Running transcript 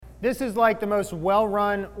This is like the most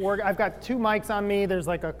well-run I've got 2 mics on me. There's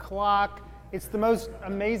like a clock. It's the most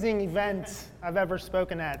amazing event I've ever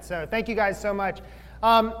spoken at. So thank you guys so much.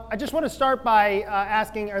 I just want to start by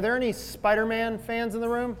asking, are there any Spider-Man fans in the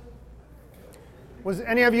room? Was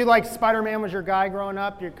any of you like Spider-Man was your guy growing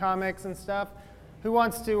up, your comics and stuff? Who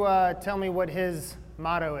wants to tell me what his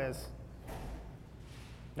motto is?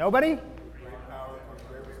 Nobody?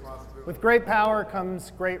 With great power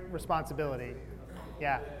comes great responsibility.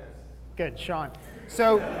 Yeah, good, Sean.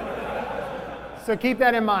 So keep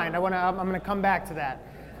that in mind. I'm going to come back to that.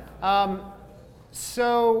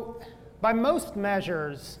 So by most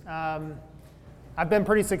measures, I've been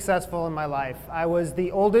pretty successful in my life. I was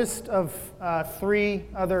the oldest of 3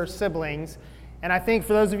 other siblings, and I think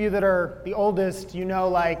for those of you that are the oldest, you know,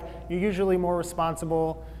 like, you're usually more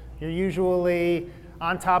responsible, you're usually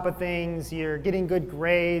on top of things, you're getting good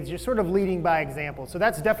grades, you're sort of leading by example. So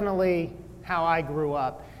that's definitely how I grew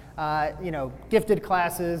up. Gifted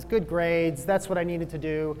classes, good grades, that's what I needed to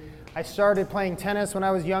do. I started playing tennis when I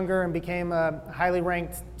was younger and became a highly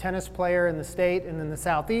ranked tennis player in the state and in the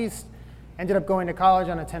Southeast. Ended up going to college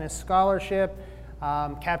on a tennis scholarship,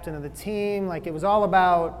 captain of the team. Like, it was all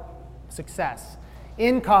about success.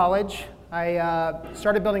 In college, I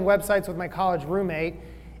started building websites with my college roommate,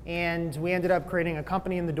 and we ended up creating a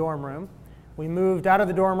company in the dorm room. We moved out of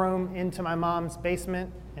the dorm room into my mom's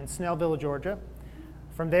basement in Snellville, Georgia.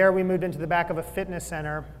 From there, we moved into the back of a fitness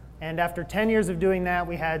center, and after 10 years of doing that,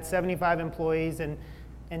 we had 75 employees and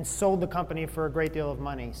sold the company for a great deal of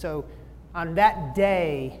money. So on that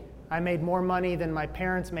day, I made more money than my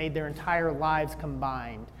parents made their entire lives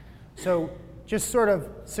combined. So just sort of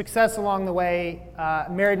success along the way.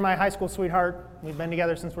 Married my high school sweetheart. We've been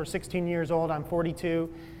together since we're 16 years old. I'm 42.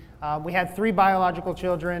 We had 3 biological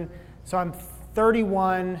children. So I'm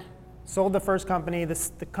 31, sold the first company.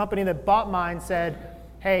 The company that bought mine said,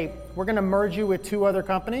 hey, we're going to merge you with 2 other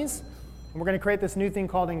companies, and we're going to create this new thing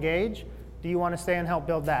called Engage. Do you want to stay and help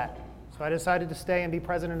build that? So I decided to stay and be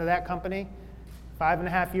president of that company.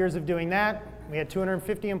 5.5 years of doing that. We had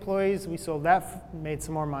 250 employees. We sold that, made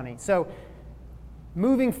some more money. So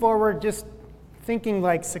moving forward, just thinking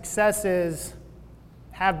like success is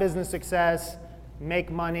have business success,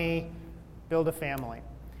 make money, build a family.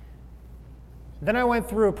 Then I went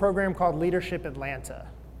through a program called Leadership Atlanta.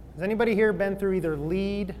 Has anybody here been through either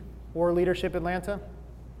LEAD or Leadership Atlanta?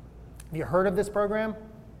 Have you heard of this program?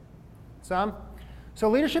 Some? So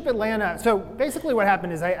Leadership Atlanta, so basically what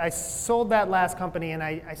happened is I sold that last company, and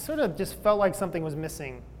I sort of just felt like something was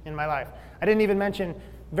missing in my life. I didn't even mention,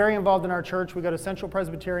 very involved in our church. We go to Central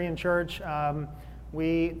Presbyterian Church.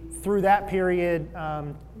 We, through that period,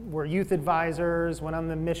 were youth advisors, went on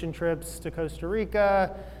the mission trips to Costa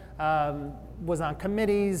Rica, was on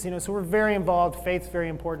committees, so we're very involved. Faith's very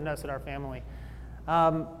important to us at our family.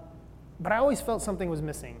 But I always felt something was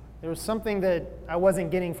missing. There was something that I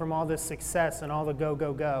wasn't getting from all this success and all the go,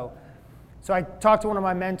 go, go. So I talked to one of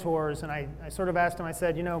my mentors, and I sort of asked him, I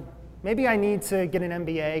said, maybe I need to get an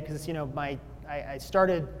MBA, because I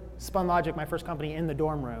started SpunLogic, my first company, in the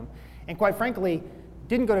dorm room. And quite frankly,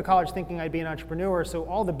 didn't go to college thinking I'd be an entrepreneur, so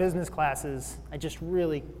all the business classes I just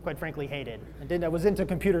really, quite frankly, hated. I was into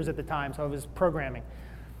computers at the time, so I was programming.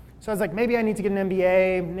 So I was like, maybe I need to get an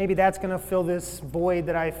MBA, maybe that's going to fill this void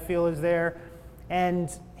that I feel is there.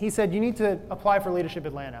 And he said, you need to apply for Leadership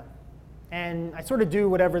Atlanta. And I sort of do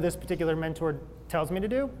whatever this particular mentor tells me to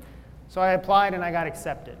do. So I applied and I got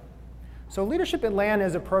accepted. So Leadership Atlanta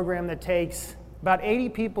is a program that takes about 80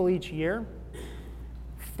 people each year,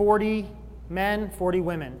 40 men, 40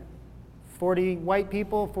 women, 40 white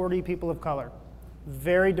people, 40 people of color.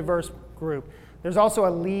 Very diverse group. There's also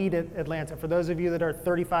a LEAD at Atlanta. For those of you that are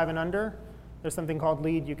 35 and under, there's something called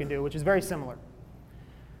LEAD you can do, which is very similar.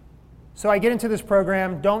 So I get into this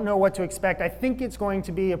program, don't know what to expect. I think it's going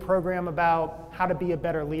to be a program about how to be a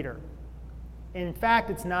better leader. In fact,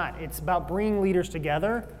 it's not. It's about bringing leaders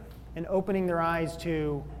together and opening their eyes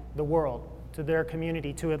to the world, to their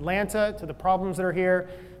community, to Atlanta, to the problems that are here,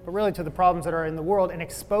 but really to the problems that are in the world, and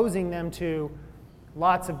exposing them to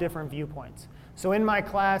lots of different viewpoints. So in my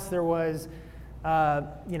class, there was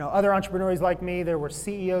other entrepreneurs like me. There were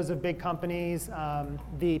CEOs of big companies.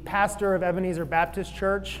 The pastor of Ebenezer Baptist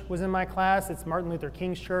Church was in my class. It's Martin Luther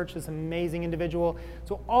King's church, this amazing individual.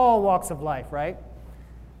 So all walks of life, right?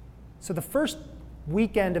 So the first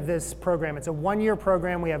weekend of this program, it's a 1-year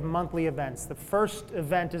program. We have monthly events. The first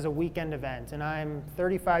event is a weekend event, and I'm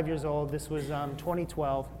 35 years old. This was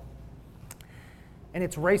 2012. And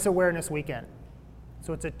it's Race Awareness Weekend.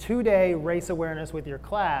 So it's a 2-day race awareness with your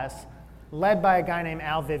class, led by a guy named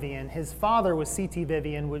Al Vivian. His father was C.T.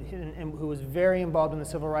 Vivian, who was very involved in the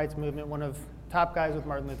civil rights movement, one of top guys with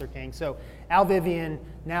Martin Luther King. So Al Vivian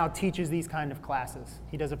now teaches these kind of classes.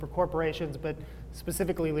 He does it for corporations, but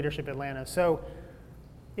specifically Leadership Atlanta. So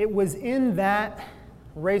it was in that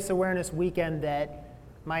race awareness weekend that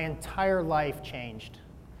my entire life changed.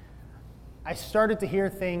 I started to hear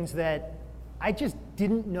things that I just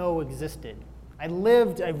didn't know existed. I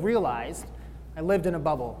realized I lived in a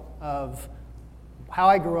bubble of how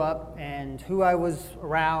I grew up and who I was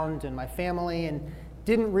around and my family, and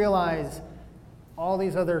didn't realize all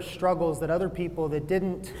these other struggles that other people that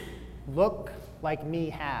didn't look like me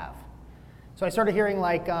have. So I started hearing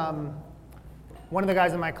like, one of the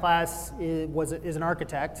guys in my class is an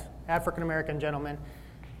architect, African-American gentleman,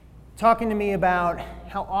 talking to me about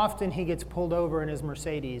how often he gets pulled over in his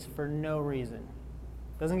Mercedes for no reason.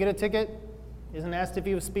 Doesn't get a ticket, isn't asked if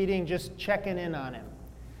he was speeding, just checking in on him.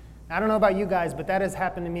 I don't know about you guys, but that has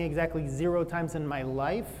happened to me exactly 0 times in my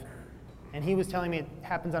life, and he was telling me it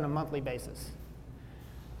happens on a monthly basis.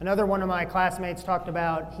 Another one of my classmates talked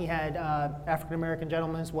about, he had African-American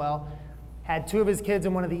gentleman as well, had 2 of his kids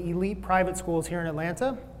in one of the elite private schools here in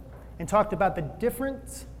Atlanta, and talked about the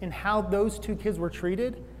difference in how those 2 kids were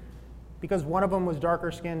treated because one of them was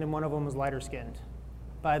darker skinned and one of them was lighter skinned,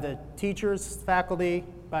 by the teachers, faculty,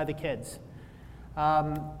 by the kids.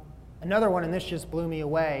 Another one, and this just blew me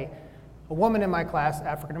away, a woman in my class,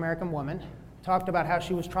 African-American woman, talked about how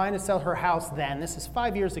she was trying to sell her house then, this is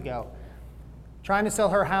 5 years ago, trying to sell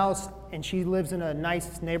her house, and she lives in a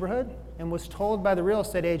nice neighborhood, and was told by the real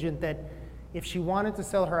estate agent that if she wanted to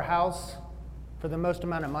sell her house for the most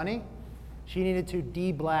amount of money, she needed to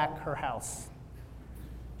de-black her house.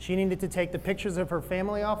 She needed to take the pictures of her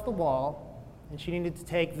family off the wall, and she needed to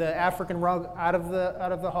take the African rug out of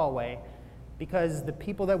the hallway, because the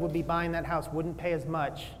people that would be buying that house wouldn't pay as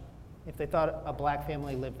much if they thought a black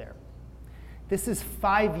family lived there. This is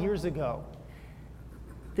 5 years ago.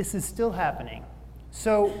 This is still happening.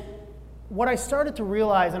 So what I started to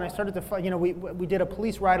realize, and I started to, we did a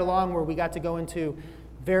police ride along where we got to go into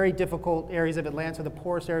very difficult areas of Atlanta, the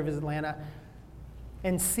poorest areas of Atlanta,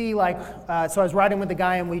 and see so I was riding with the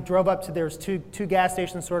guy and we drove up to, there's two gas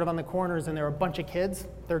stations sort of on the corners, and there were a bunch of kids,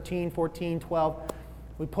 13, 14, 12.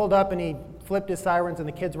 We pulled up and he flipped his sirens and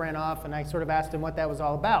the kids ran off, and I sort of asked him what that was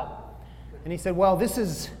all about. And he said, well, this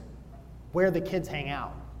is where the kids hang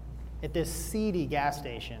out, at this seedy gas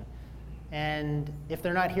station. And if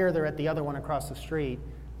they're not here, they're at the other one across the street.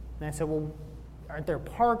 And I said, well, aren't there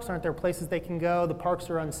parks? Aren't there places they can go? The parks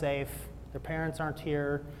are unsafe. Their parents aren't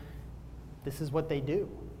here. This is what they do.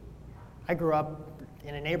 I grew up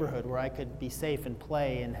in a neighborhood where I could be safe and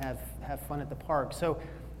play and have fun at the park. So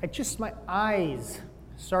my eyes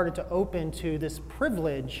started to open to this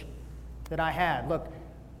privilege that I had. Look,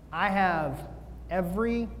 I have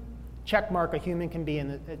every check mark a human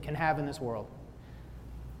can have in this world.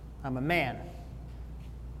 I'm a man.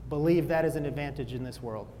 Believe that is an advantage in this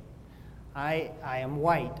world. I am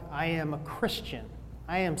white. I am a Christian.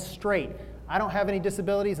 I am straight. I don't have any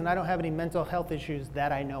disabilities, and I don't have any mental health issues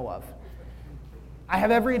that I know of. I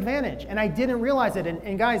have every advantage, and I didn't realize it.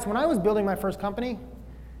 And guys, when I was building my first company,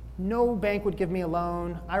 no bank would give me a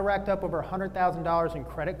loan. I racked up over $100,000 in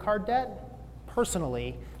credit card debt,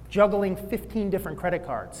 personally, juggling 15 different credit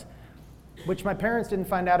cards, which my parents didn't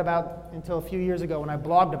find out about until a few years ago when I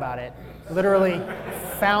blogged about it. Literally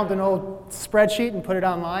found an old spreadsheet and put it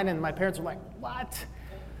online, and my parents were like, what?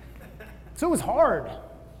 So it was hard.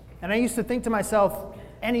 And I used to think to myself,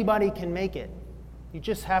 anybody can make it. You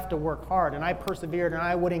just have to work hard. And I persevered, and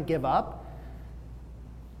I wouldn't give up.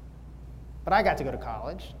 But I got to go to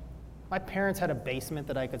college. My parents had a basement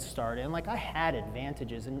that I could start in. I had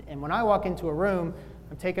advantages. And when I walk into a room,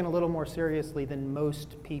 I'm taken a little more seriously than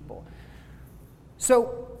most people.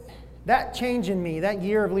 So that change in me, that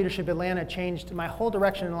year of Leadership Atlanta, changed my whole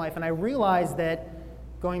direction in life. And I realized that,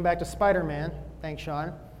 going back to Spider-Man, thanks,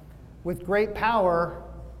 Sean, with great power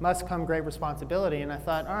must come great responsibility. And I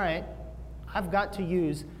thought, all right, I've got to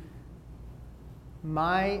use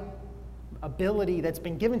my ability that's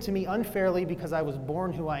been given to me unfairly because I was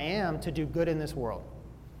born who I am to do good in this world.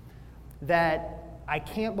 That I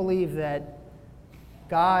can't believe that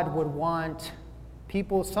God would want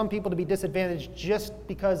some people to be disadvantaged just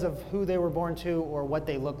because of who they were born to or what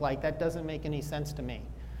they look like. That doesn't make any sense to me.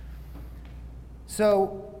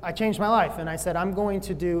 So I changed my life, and I said, I'm going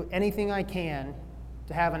to do anything I can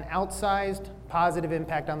to have an outsized positive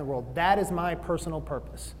impact on the world. That is my personal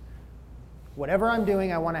purpose. Whatever I'm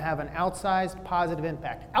doing, I want to have an outsized positive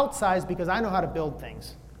impact. Outsized because I know how to build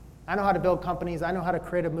things. I know how to build companies. I know how to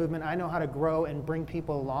create a movement. I know how to grow and bring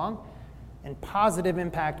people along. And positive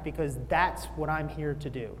impact because that's what I'm here to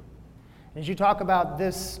do. As you talk about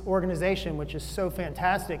this organization, which is so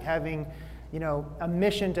fantastic, having a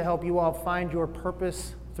mission to help you all find your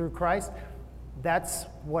purpose through Christ. That's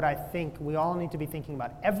what I think we all need to be thinking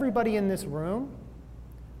about. Everybody in this room,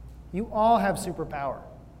 you all have superpower.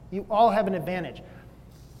 You all have an advantage.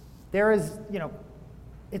 There is,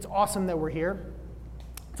 it's awesome that we're here.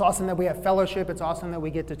 It's awesome that we have fellowship. It's awesome that we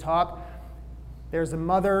get to talk. There's a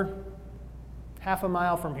mother half a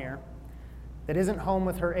mile from here that isn't home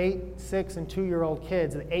with her 8, 6, and 2-year-old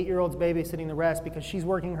kids. The 8-year-old's babysitting the rest because she's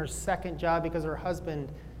working her second job because her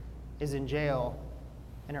husband is in jail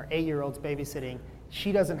and her 8-year-old's babysitting.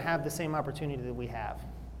 She doesn't have the same opportunity that we have.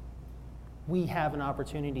 We have an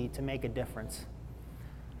opportunity to make a difference.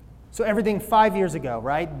 So everything 5 years ago,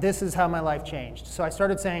 right? This is how my life changed. So I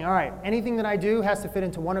started saying, all right, anything that I do has to fit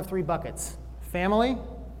into one of 3 buckets: family,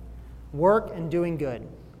 work, and doing good.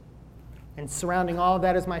 And surrounding all of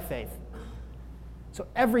that is my faith. So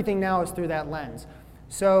everything now is through that lens.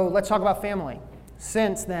 So let's talk about family.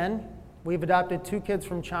 Since then, we've adopted 2 kids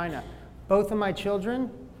from China. Both of my children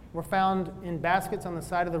were found in baskets on the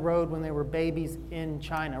side of the road when they were babies in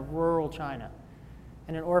China, rural China.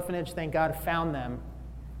 And an orphanage, thank God, found them,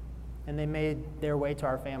 and they made their way to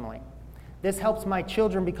our family. This helps my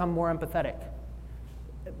children become more empathetic.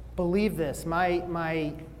 Believe this,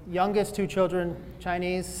 my youngest 2 children,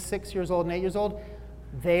 Chinese, 6 years old and 8 years old,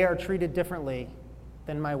 they are treated differently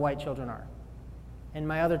than my white children are. And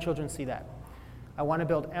my other children see that. I want to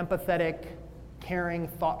build empathetic, caring,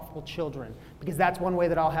 thoughtful children, because that's one way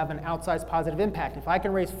that I'll have an outsized positive impact. If I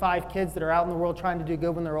can raise 5 kids that are out in the world trying to do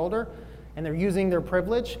good when they're older, and they're using their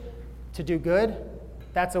privilege to do good,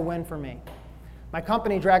 that's a win for me. My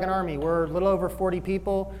company, Dragon Army, we're a little over 40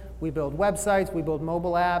 people. We build websites, we build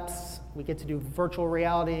mobile apps, we get to do virtual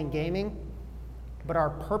reality and gaming. But our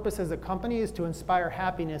purpose as a company is to inspire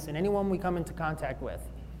happiness in anyone we come into contact with.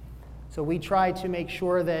 So we try to make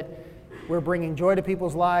sure that we're bringing joy to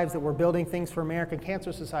people's lives, that we're building things for American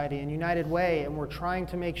Cancer Society and United Way, and we're trying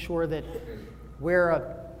to make sure that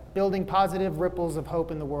we're building positive ripples of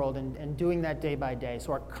hope in the world and doing that day by day.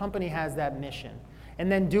 So our company has that mission.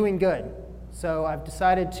 And then doing good. So I've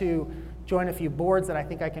decided to join a few boards that I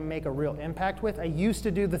think I can make a real impact with. I used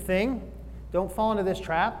to do the thing, don't fall into this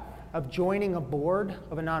trap, of joining a board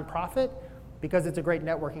of a nonprofit because it's a great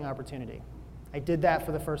networking opportunity. I did that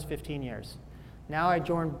for the first 15 years. Now I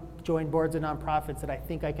join boards of nonprofits that I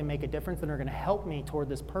think I can make a difference and are going to help me toward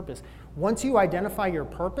this purpose. Once you identify your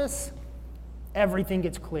purpose, everything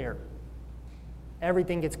gets clear.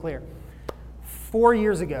 Everything gets clear. 4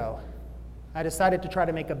 years ago, I decided to try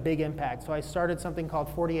to make a big impact. So I started something called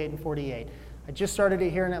 48 and 48. I just started it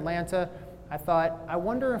here in Atlanta. I thought, I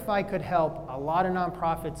wonder if I could help a lot of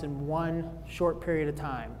nonprofits in one short period of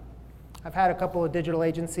time. I've had a couple of digital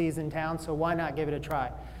agencies in town, so why not give it a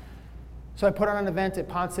try? So I put on an event at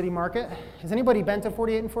Pond City Market. Has anybody been to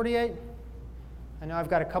 48 and 48? I know I've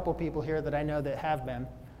got a couple people here that I know that have been.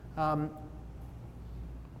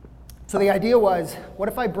 So the idea was, what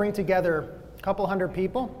if I bring together a couple hundred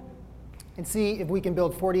people and see if we can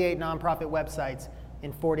build 48 nonprofit websites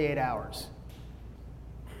in 48 hours?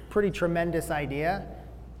 Pretty tremendous idea,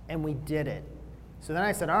 and we did it. So then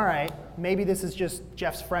I said, all right, maybe this is just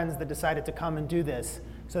Jeff's friends that decided to come and do this.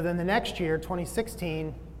 So then the next year,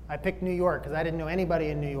 2016, I picked New York because I didn't know anybody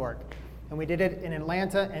in New York. And we did it in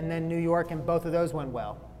Atlanta and then New York, and both of those went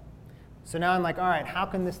well. So now I'm like, all right, how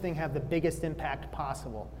can this thing have the biggest impact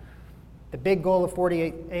possible? The big goal of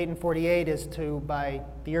 48 and 48 is to, by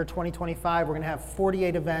the year 2025, we're going to have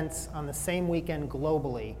 48 events on the same weekend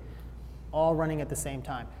globally, all running at the same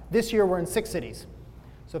time. This year, we're in 6 cities.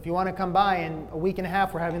 So if you want to come by, in a week and a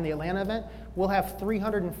half, we're having the Atlanta event. We'll have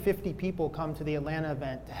 350 people come to the Atlanta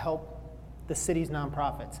event to help the city's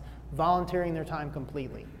nonprofits, volunteering their time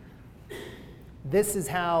completely. This is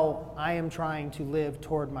how I am trying to live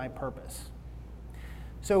toward my purpose.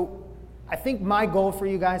 So I think my goal for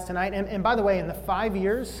you guys tonight, and by the way, in the 5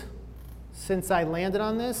 years since I landed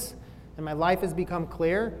on this and my life has become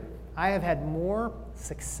clear, I have had more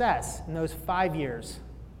success in those 5 years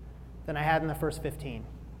than I had in the first 15.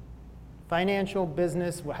 Financial,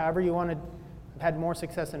 business, however you want to, I've had more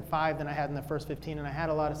success in 5 than I had in the first 15, and I had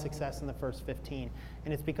a lot of success in the first 15.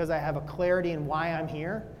 And it's because I have a clarity in why I'm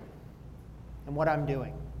here and what I'm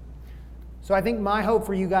doing. So I think my hope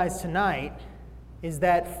for you guys tonight is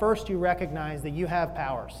that first you recognize that you have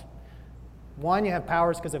powers. One, you have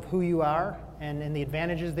powers because of who you are and the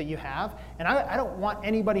advantages that you have. And I don't want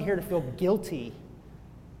anybody here to feel guilty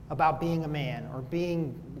about being a man or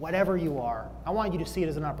being whatever you are. I want you to see it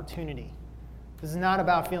as an opportunity. This is not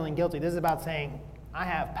about feeling guilty. This is about saying, I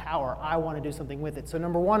have power. I want to do something with it. So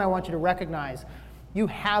number one, I want you to recognize you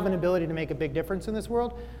have an ability to make a big difference in this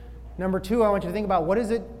world. Number two, I want you to think about what is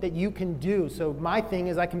it that you can do. So my thing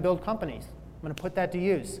is I can build companies. I'm going to put that to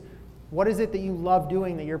use. What is it that you love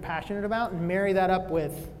doing that you're passionate about, and marry that up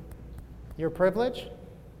with your privilege?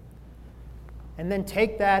 And then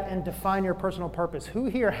take that and define your personal purpose. Who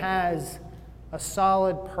here has a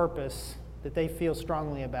solid purpose that they feel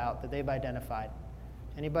strongly about, that they've identified?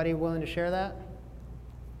 Anybody willing to share that?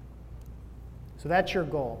 So that's your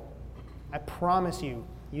goal. I promise you,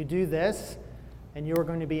 you do this, and you're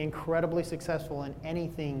going to be incredibly successful in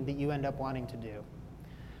anything that you end up wanting to do.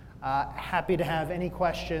 Happy to have any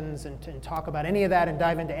questions and talk about any of that and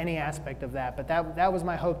dive into any aspect of that. But that was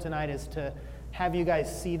my hope tonight, is to have you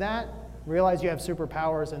guys see that, realize you have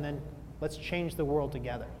superpowers, and then let's change the world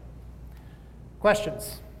together.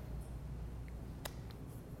 Questions?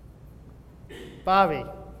 Bobby.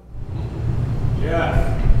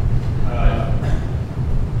 Yeah.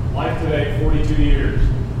 Life today, 42 years.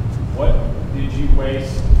 What did you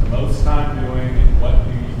waste the most time doing, and what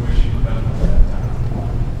do you wish you had done with that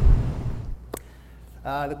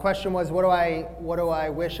time? The question was, what do I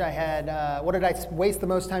wish I had? What did I waste the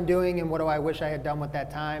most time doing, and what do I wish I had done with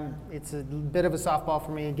that time? It's a bit of a softball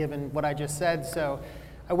for me, given what I just said. So,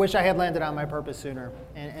 I wish I had landed on my purpose sooner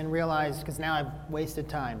and realized, because now I've wasted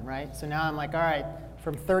time, right? So now I'm like, all right,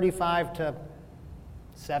 from 35 to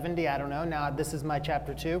 70, I don't know. Now this is my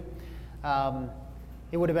chapter 2.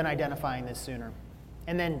 It would have been identifying this sooner,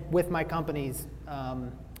 and then with my companies,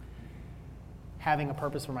 having a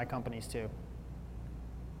purpose for my companies too.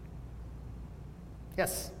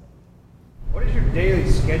 Yes? What does your daily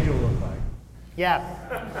schedule look like? Yeah.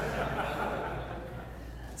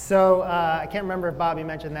 So I can't remember if Bobby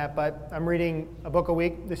mentioned that, but I'm reading a book a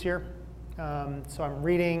week this year. So I'm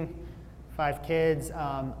reading, 5 kids.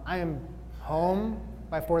 I am home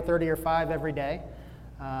by 4:30 or 5 every day.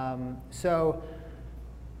 So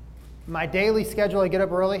my daily schedule, I get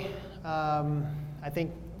up early. I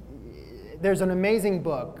think there's an amazing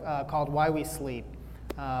book called Why We Sleep.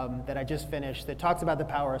 That I just finished that talks about the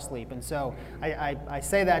power of sleep. And so I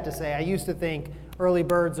say that to say I used to think early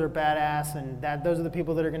birds are badass, and that those are the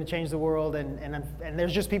people that are going to change the world, and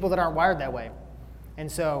there's just people that aren't wired that way.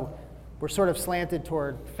 And so we're sort of slanted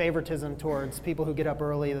toward favoritism towards people who get up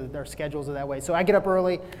early, their schedules are that way. So I get up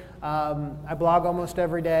early, I blog almost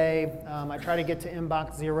every day, I try to get to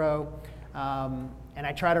inbox 0, and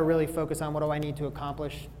I try to really focus on what do I need to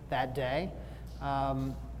accomplish that day.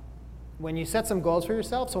 When you set some goals for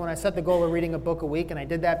yourself, so when I set the goal of reading a book a week, and I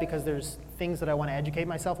did that because there's things that I want to educate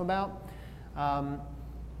myself about,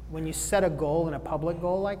 when you set a goal and a public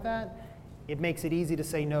goal like that, it makes it easy to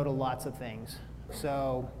say no to lots of things.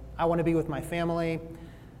 So I want to be with my family,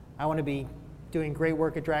 I want to be doing great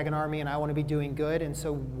work at Dragon Army, and I want to be doing good, and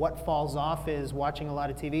so what falls off is watching a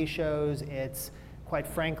lot of TV shows. It's, quite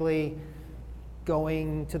frankly,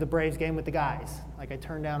 going to the Braves game with the guys. Like, I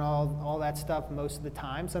turn down all that stuff most of the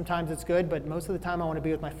time. Sometimes it's good, but most of the time I want to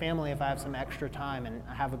be with my family if I have some extra time, and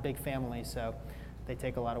I have a big family, so they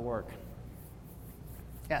take a lot of work.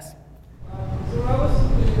 Yes? So when I listen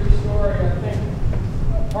to your story, I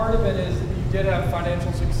think part of it is that you did have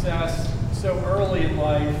financial success so early in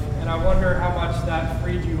life, and I wonder how much that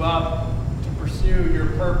freed you up to pursue your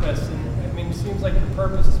purpose. And I mean, it seems like your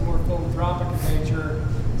purpose is more philanthropic in nature.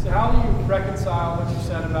 So how do you reconcile what you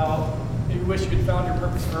said about you wish you had found your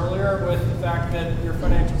purpose earlier with the fact that your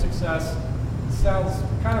financial success sounds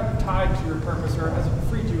kind of tied to your purpose, or has it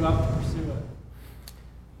freed you up to pursue it?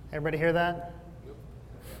 Everybody hear that?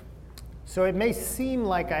 So it may seem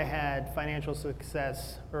like I had financial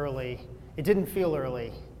success early. It didn't feel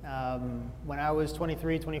early. When I was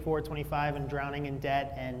 23, 24, 25 and drowning in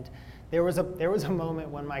debt, and there was a moment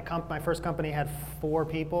when my first company had 4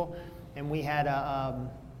 people, and we had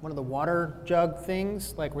one of the water jug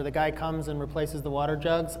things, like where the guy comes and replaces the water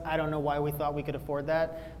jugs. I don't know why we thought we could afford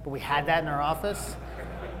that, but we had that in our office.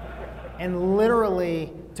 And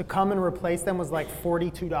literally, to come and replace them was like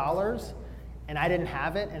 $42, and I didn't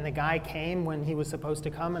have it, and the guy came when he was supposed to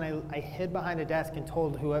come, and I hid behind a desk and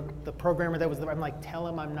told whoever, the programmer that was there, I'm like, tell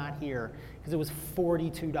him I'm not here, because it was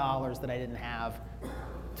 $42 that I didn't have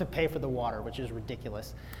to pay for the water, which is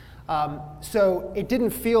ridiculous. So it didn't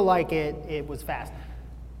feel like it was fast.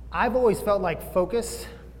 I've always felt like focus,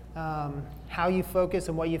 how you focus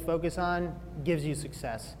and what you focus on gives you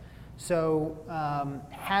success. So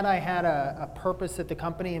had I had a purpose at the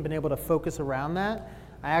company and been able to focus around that,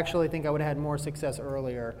 I actually think I would have had more success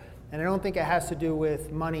earlier. And I don't think it has to do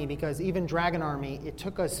with money, because even Dragon Army, it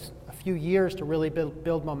took us a few years to really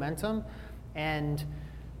build momentum. And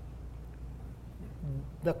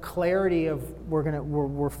the clarity of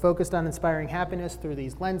we're focused on inspiring happiness through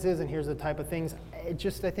these lenses, and here's the type of things. I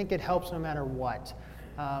think it helps no matter what.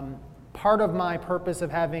 part of my purpose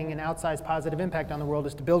of having an outsized positive impact on the world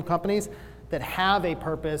is to build companies that have a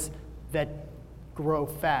purpose that grow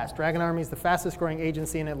fast. Dragon Army is the fastest growing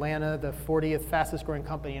agency in Atlanta, the 40th fastest growing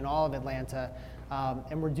company in all of Atlanta,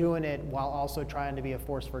 and we're doing it while also trying to be a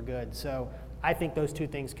force for good. So I think those two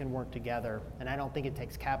things can work together, and I don't think it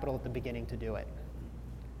takes capital at the beginning to do it.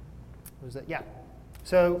 Was it? Yeah.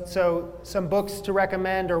 So some books to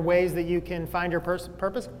recommend or ways that you can find your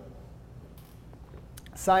purpose.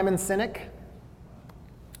 Simon Sinek.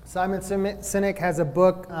 Simon Sinek has a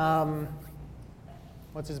book.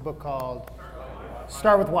 What's his book called?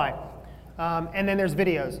 Start with Why. And then there's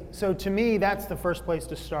videos. So to me, that's the first place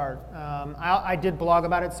to start. I did blog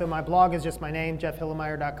about it. So my blog is just my name,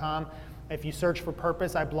 jeffhillemeyer.com. If you search for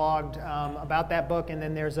purpose, I blogged about that book. And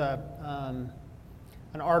then there's an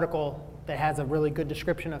article that has a really good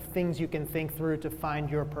description of things you can think through to find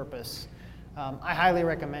your purpose. I highly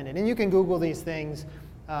recommend it. And you can Google these things.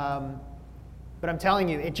 But I'm telling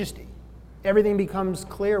you, everything becomes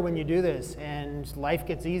clear when you do this, and life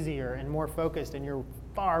gets easier and more focused, and you're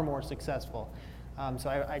far more successful. So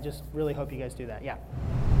I just really hope you guys do that. Yeah.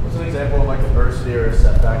 What's an example of like adversity or a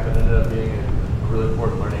setback that ended up being a really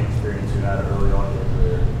important learning experience you had early on in your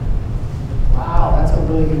career? Wow, that's a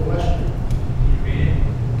really good question.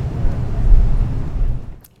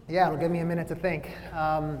 Yeah, it'll give me a minute to think.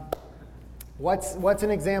 What's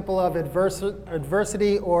an example of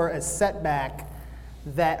adversity or a setback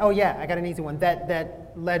that, oh yeah, I got an easy one, that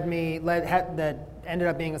ended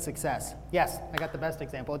up being a success? Yes, I got the best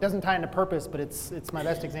example. It doesn't tie into purpose, but it's my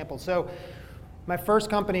best example. So my first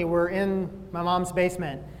company, we're in my mom's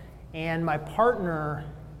basement, and my partner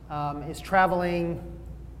is traveling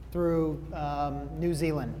through New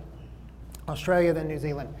Zealand, Australia, then New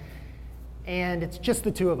Zealand. And it's just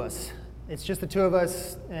the two of us. It's just the two of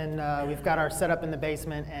us, and we've got our setup in the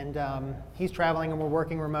basement, and he's traveling and we're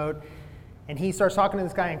working remote. And he starts talking to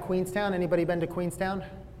this guy in Queenstown. Anybody been to Queenstown?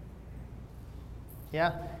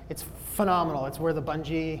 Yeah? It's phenomenal. It's where the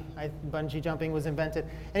bungee jumping was invented.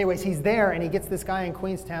 Anyways, he's there, and he gets this guy in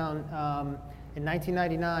Queenstown in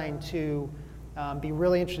 1999 to be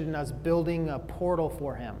really interested in us building a portal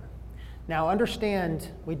for him. Now, understand,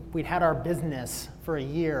 we'd had our business for a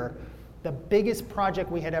year. The biggest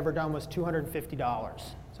project we had ever done was $250.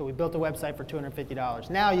 So we built a website for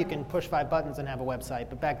 $250. Now you can push 5 buttons and have a website,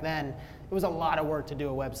 but back then it was a lot of work to do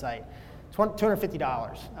a website.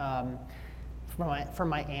 $250 from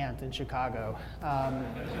my aunt in Chicago.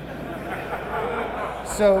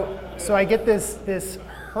 So I get this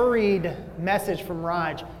hurried message from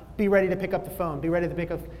Raj: be ready to pick up the phone. Be ready to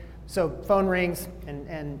pick up. So phone rings,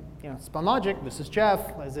 and Spun Logic. This is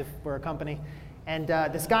Jeff, as if we're a company. And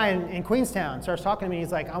this guy in Queenstown starts talking to me.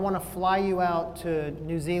 He's like, I want to fly you out to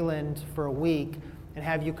New Zealand for a week and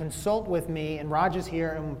have you consult with me. And Raj is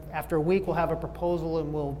here, and after a week, we'll have a proposal,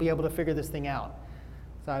 and we'll be able to figure this thing out.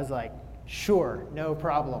 So I was like, sure, no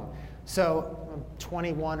problem. So I'm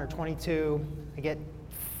 21 or 22. I get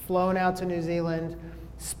flown out to New Zealand,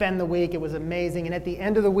 spend the week. It was amazing. And at the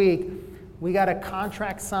end of the week, we got a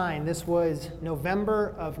contract signed. This was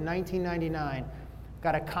November of 1999.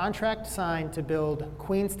 Got a contract signed to build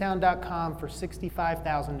Queenstown.com for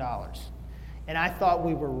 $65,000. And I thought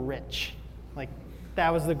we were rich. Like,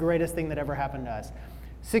 that was the greatest thing that ever happened to us.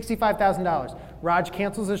 $65,000. Raj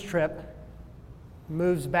cancels his trip,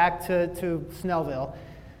 moves back to Snellville.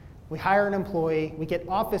 We hire an employee. We get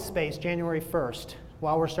office space January 1st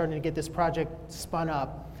while we're starting to get this project spun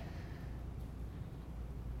up.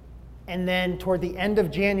 And then toward the end of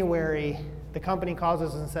January, the company calls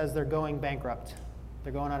us and says they're going bankrupt.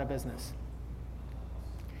 They're going out of business.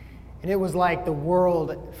 And it was like the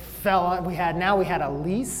world fell on. We had a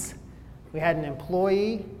lease. We had an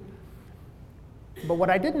employee. But what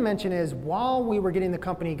I didn't mention is while we were getting the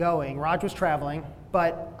company going, Raj was traveling,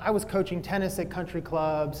 but I was coaching tennis at country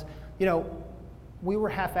clubs. We were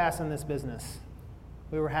half-assing this business.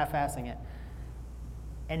 We were half-assing it.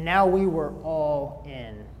 And now we were all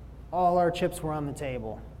in. All our chips were on the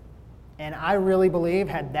table. And I really believe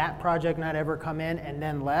had that project not ever come in and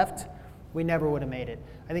then left, we never would have made it.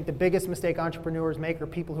 I think the biggest mistake entrepreneurs make, or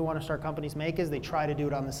people who want to start companies make, is they try to do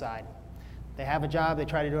it on the side. They have a job, they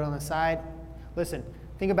try to do it on the side. Listen,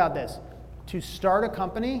 think about this. To start a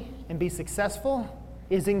company and be successful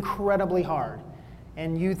is incredibly hard.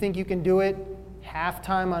 And you think you can do it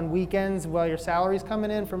half-time on weekends while your salary's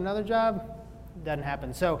coming in from another job? Doesn't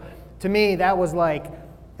happen. So to me, that was like,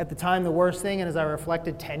 at the time, the worst thing, and as I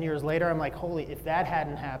reflected 10 years later, I'm like, holy, if that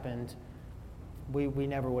hadn't happened, we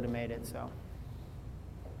never would have made it, so.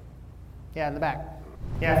 Yeah, in the back.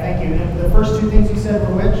 Yeah, thank you. And the first two things you said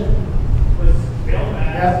were which? Was build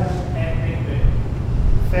that and think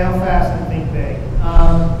big. Fail fast and think big.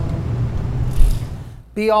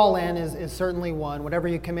 Be all in is certainly one. Whatever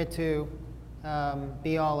you commit to,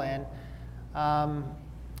 be all in.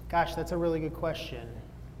 Gosh, that's a really good question.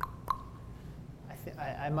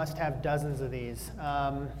 I must have dozens of these.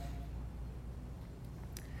 I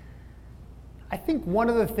think one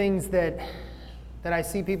of the things that I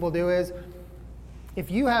see people do is, if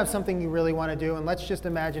you have something you really want to do, and let's just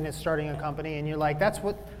imagine it's starting a company, and you're like, that's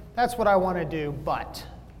what I want to do, but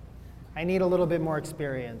I need a little bit more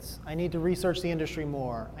experience. I need to research the industry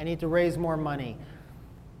more. I need to raise more money.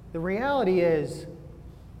 The reality is,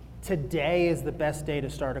 today is the best day to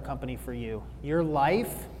start a company for you. Your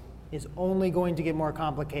life is only going to get more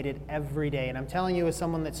complicated every day. And I'm telling you, as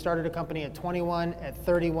someone that started a company at 21, at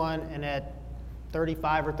 31, and at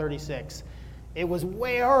 35 or 36, it was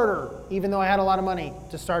way harder, even though I had a lot of money,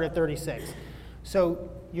 to start at 36. So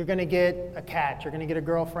you're going to get a cat, you're going to get a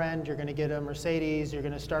girlfriend, you're going to get a Mercedes, you're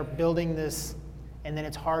going to start building this, and then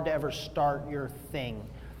it's hard to ever start your thing.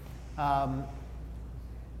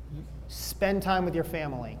 Spend time with your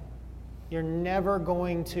family. You're never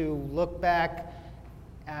going to look back,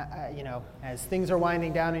 as things are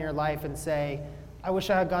winding down in your life and say, I wish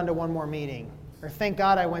I had gone to one more meeting, or thank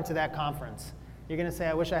God I went to that conference. You're going to say,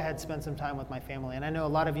 I wish I had spent some time with my family. And I know a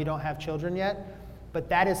lot of you don't have children yet, but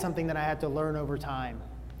that is something that I had to learn over time,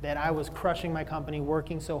 that I was crushing my company,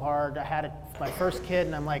 working so hard. I had my first kid,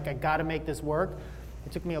 and I'm like, I got to make this work.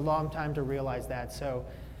 It took me a long time to realize that. So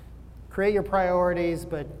create your priorities,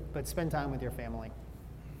 but spend time with your family.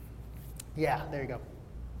 Yeah, there you go.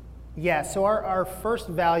 Yeah, so our first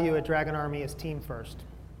value at Dragon Army is team first.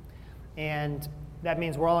 And that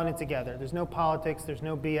means we're all in it together. There's no politics, there's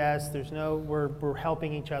no BS, we're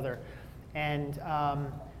helping each other. And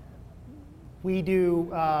we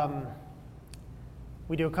do a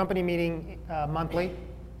company meeting monthly.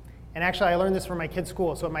 And actually, I learned this from my kids'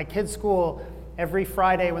 school. So at my kids' school, every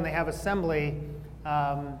Friday when they have assembly,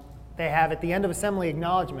 they have at the end of assembly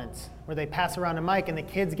acknowledgments, where they pass around a mic and the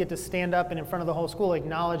kids get to stand up and in front of the whole school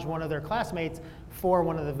acknowledge one of their classmates for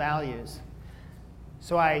one of the values.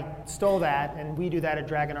 So I stole that, and we do that at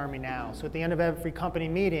Dragon Army now. So at the end of every company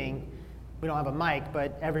meeting, we don't have a mic,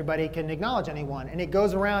 but everybody can acknowledge anyone. And it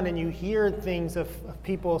goes around, and you hear things of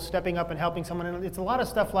people stepping up and helping someone. And it's a lot of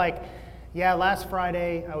stuff like, yeah, last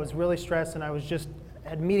Friday I was really stressed, and I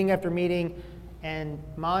had meeting after meeting, and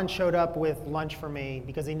Mon showed up with lunch for me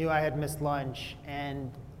because he knew I had missed lunch.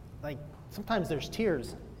 And like, sometimes there's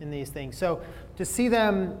tears in these things. So to see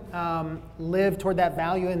them live toward that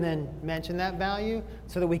value and then mention that value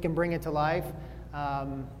so that we can bring it to life, I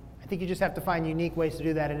think you just have to find unique ways to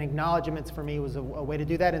do that. And acknowledgements for me was a way to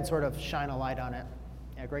do that and sort of shine a light on it.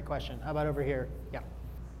 Yeah, great question. How about over here? Yeah.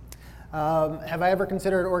 Have I ever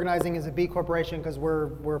considered organizing as a B corporation because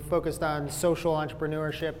we're focused on social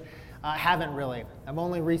entrepreneurship? I haven't really. I've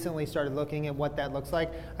only recently started looking at what that looks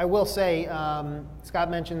like. I will say, Scott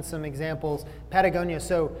mentioned some examples. Patagonia,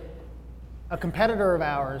 so a competitor of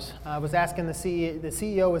ours was asking the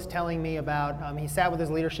CEO was telling me about, he sat with his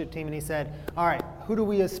leadership team and he said, all right, who do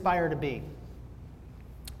we aspire to be?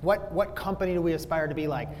 What company do we aspire to be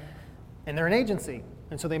like? And they're an agency.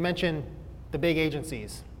 And so they mentioned the big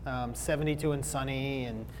agencies, 72 and Sunny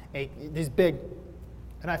and these big.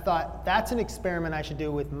 And I thought, that's an experiment I should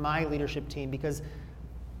do with my leadership team, because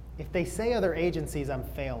if they say other agencies, I'm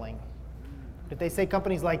failing. If they say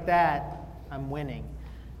companies like that, I'm winning.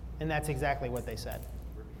 And that's exactly what they said.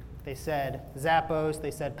 They said Zappos,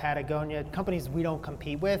 they said Patagonia, companies we don't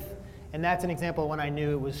compete with. And that's an example of when I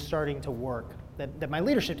knew it was starting to work. That my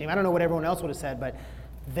leadership team, I don't know what everyone else would have said, but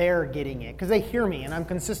they're getting it. Because they hear me, and I'm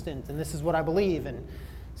consistent, and this is what I believe. And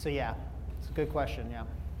so yeah, it's a good question, yeah.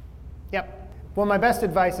 Yep. Well, my best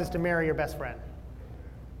advice is to marry your best friend.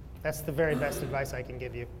 That's the very best advice I can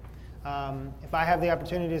give you. If I have the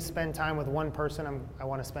opportunity to spend time with one person, I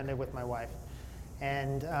want to spend it with my wife.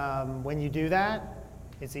 And when you do that,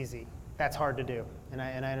 it's easy. That's hard to do, and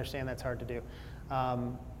I understand that's hard to do. I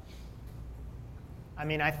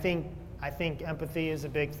mean, I think empathy is a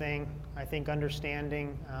big thing. I think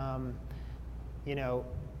understanding.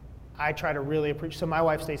 I try to really appreciate. So my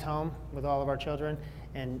wife stays home with all of our children,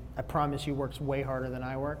 and I promise you works way harder than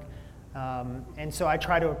I work. And so I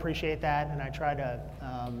try to appreciate that, and I try to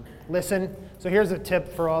listen. So here's a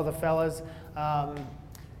tip for all the fellas.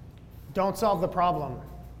 Don't solve the problem.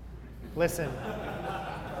 Listen.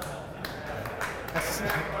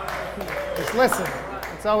 Just listen.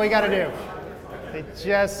 That's all we got to do. They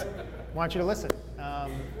just want you to listen.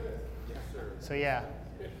 So yeah,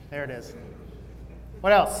 there it is.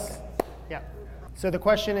 What else? Yeah. So the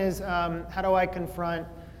question is, how do I confront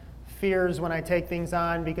fears when I take things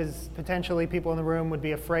on because potentially people in the room would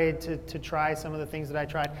be afraid to try some of the things that I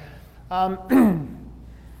tried.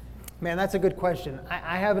 Man, that's a good question.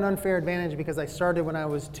 I have an unfair advantage because I started when I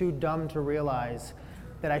was too dumb to realize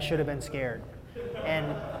that I should have been scared.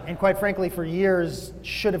 And quite frankly, for years,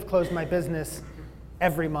 should have closed my business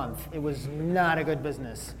every month. It was not a good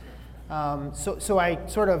business. So I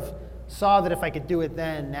sort of saw that if I could do it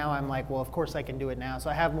then, now I'm like, well, of course I can do it now. So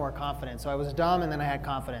I have more confidence. So I was dumb and then I had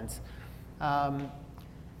confidence. I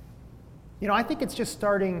think it's just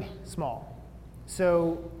starting small.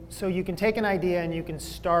 So you can take an idea and you can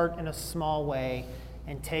start in a small way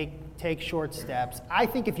and take short steps. I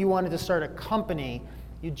think if you wanted to start a company,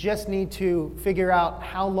 you just need to figure out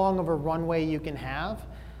how long of a runway you can have.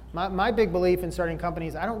 My big belief in starting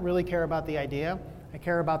companies, I don't really care about the idea. I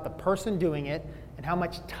care about the person doing it and how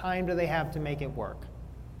much time do they have to make it work.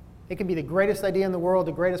 It can be the greatest idea in the world,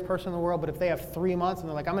 the greatest person in the world, but if they have 3 months and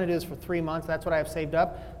they're like, I'm going to do this for 3 months, that's what I have saved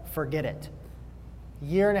up, forget it. 1.5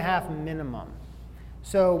 years minimum.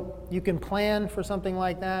 So you can plan for something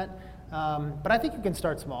like that, but I think you can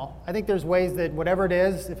start small. I think there's ways that whatever it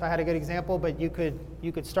is, if I had a good example, but you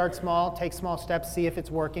could start small, take small steps, see if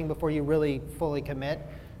it's working before you really fully commit.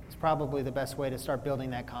 It's probably the best way to start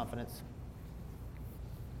building that confidence.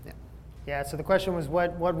 Yeah, so the question was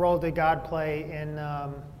what role did God play in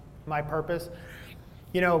my purpose?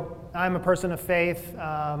 I'm a person of faith.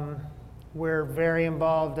 We're very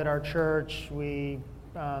involved at our church. We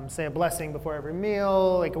say a blessing before every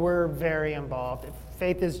meal. We're very involved.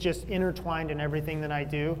 Faith is just intertwined in everything that I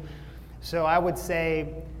do. So I would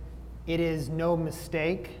say it is no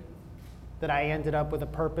mistake that I ended up with a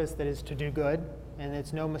purpose that is to do good. And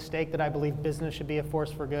it's no mistake that I believe business should be a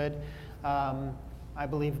force for good. I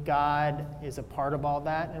believe God is a part of all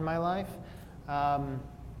that in my life.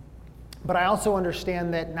 But I also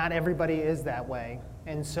understand that not everybody is that way.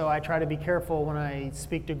 And so I try to be careful when I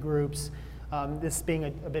speak to groups, this being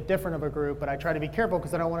a bit different of a group, but I try to be careful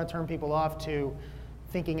because I don't want to turn people off to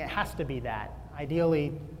thinking it has to be that.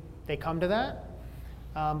 Ideally, they come to that,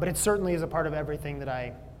 but it certainly is a part of everything that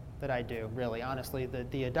I do, really, honestly.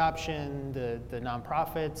 The adoption, the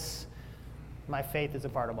nonprofits, my faith is a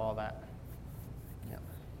part of all that. Yeah.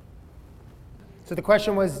 So the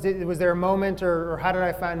question was there a moment or how did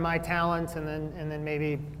I find my talents and then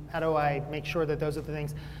maybe how do I make sure that those are the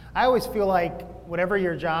things? I always feel like whatever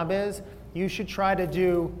your job is, you should try to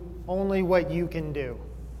do only what you can do.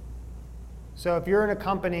 So if you're in a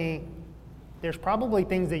company, there's probably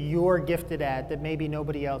things that you're gifted at that maybe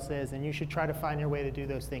nobody else is, and you should try to find your way to do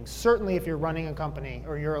those things. Certainly if you're running a company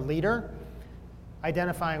or you're a leader,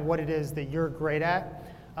 identifying what it is that you're great at.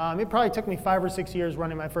 It probably took me 5 or 6 years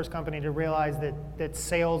running my first company to realize that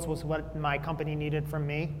sales was what my company needed from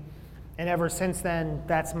me. And ever since then,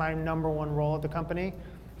 that's my number one role at the company.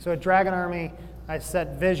 So at Dragon Army, I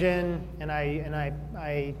set vision and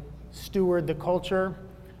I steward the culture,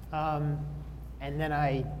 and then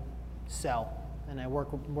I sell and I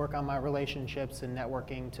work on my relationships and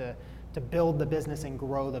networking to build the business and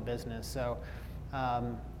grow the business. So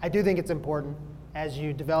I do think it's important as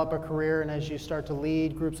you develop a career and as you start to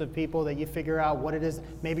lead groups of people that you figure out what it is.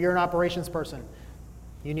 Maybe you're an operations person.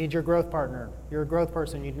 You need your growth partner. You're a growth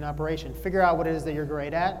person. You need an operation. Figure out what it is that you're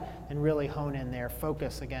great at and really hone in there.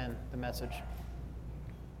 Focus, again, the message.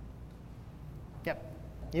 Yep.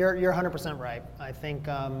 You're 100% right. I think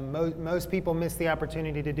most people miss the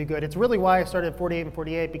opportunity to do good. It's really why I started 48 and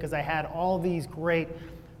 48, because I had all these great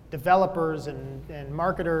developers and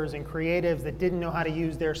marketers and creatives that didn't know how to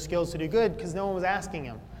use their skills to do good because no one was asking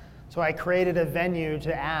them. So I created a venue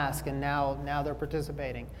to ask, and now they're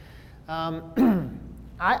participating.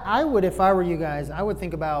 I would, if I were you guys, I would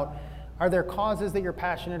think about, are there causes that you're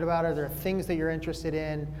passionate about? Are there things that you're interested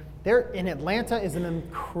in? In Atlanta is an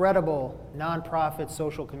incredible nonprofit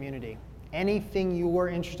social community. Anything you are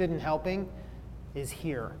interested in helping is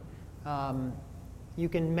here. You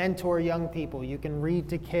can mentor young people. You can read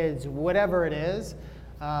to kids, whatever it is.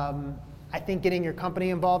 I think getting your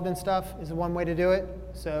company involved in stuff is one way to do it.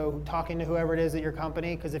 So talking to whoever it is at your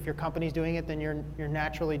company, because if your company's doing it, then you're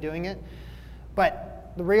naturally doing it.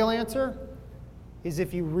 But the real answer is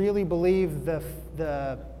if you really believe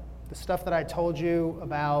the stuff that I told you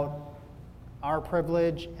about our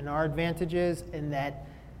privilege and our advantages, and that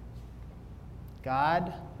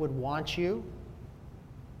God would want you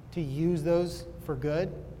to use those for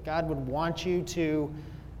good. God would want you to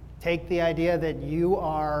take the idea that you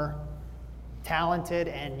are talented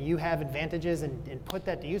and you have advantages and put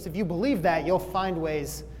that to use. If you believe that, you'll find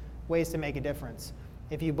ways to make a difference.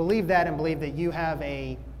 If you believe that and believe that you have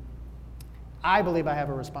I believe I have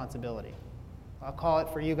a responsibility. I'll call it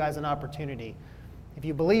for you guys an opportunity If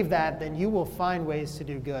you believe that, then you will find ways to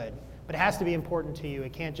do good. But it has to be important to you.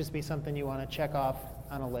 It can't just be something you want to check off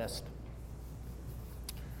on a list.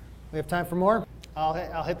 We have time for more?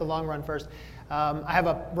 I'll hit the long run first. I have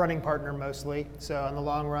a running partner mostly, so on the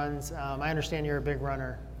long runs, I understand you're a big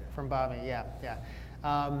runner from Bobby. Yeah.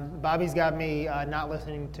 Bobby's got me not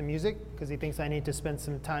listening to music because he thinks I need to spend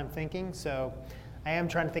some time thinking, so I am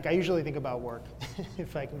trying to think. I usually think about work,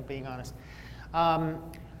 if I'm being honest.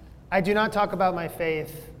 I do not talk about my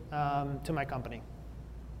faith to my company.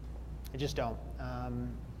 I just don't.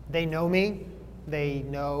 They know me. They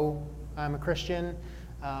know I'm a Christian.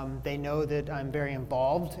 They know that I'm very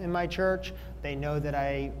involved in my church. They know that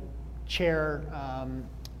I chair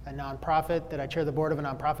a nonprofit, that I chair the board of a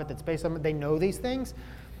nonprofit that's based on, they know these things.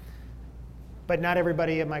 But not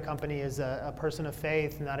everybody at my company is a person of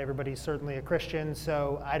faith. Not everybody's certainly a Christian,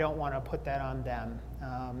 so I don't want to put that on them.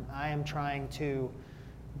 I am trying to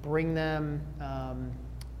bring them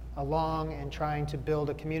along and trying to build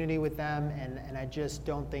a community with them, and I just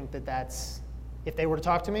don't think that that's, if they were to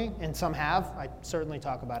talk to me, and some have, I certainly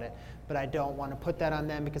talk about it, but I don't want to put that on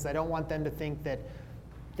them because I don't want them to think that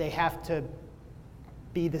they have to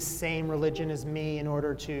be the same religion as me in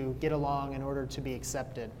order to get along, in order to be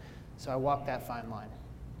accepted. So I walk that fine line.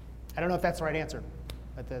 I don't know if that's the right answer,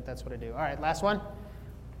 but that's what I do. All right, last one.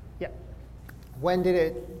 Yeah. When did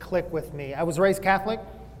it click with me? I was raised Catholic,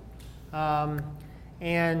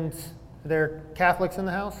 and there are Catholics in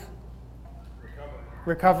the house?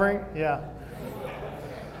 Recovering? Yeah.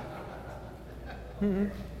 Mm-hmm.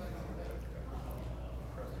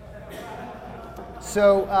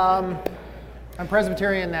 So I'm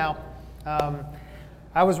Presbyterian now.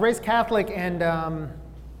 I was raised Catholic, and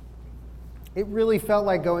it really felt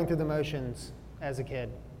like going through the motions as a kid.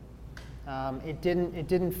 I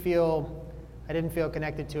didn't feel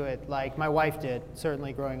connected to it like my wife did,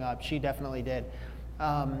 certainly growing up. She definitely did.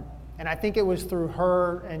 And I think it was through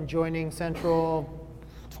her and joining Central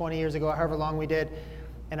 20 years ago, however long we did,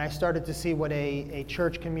 and I started to see what a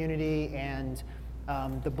church community and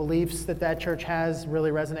the beliefs that church has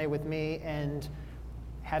really resonate with me, and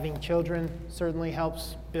having children certainly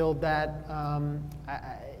helps build that.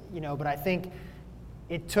 But I think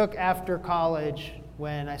it took after college,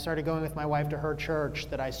 when I started going with my wife to her church,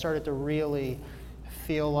 that I started to really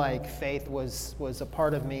feel like faith was a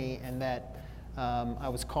part of me, and that I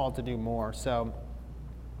was called to do more. So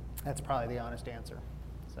that's probably the honest answer.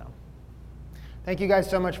 So thank you guys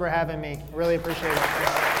so much for having me. Really appreciate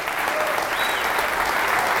it.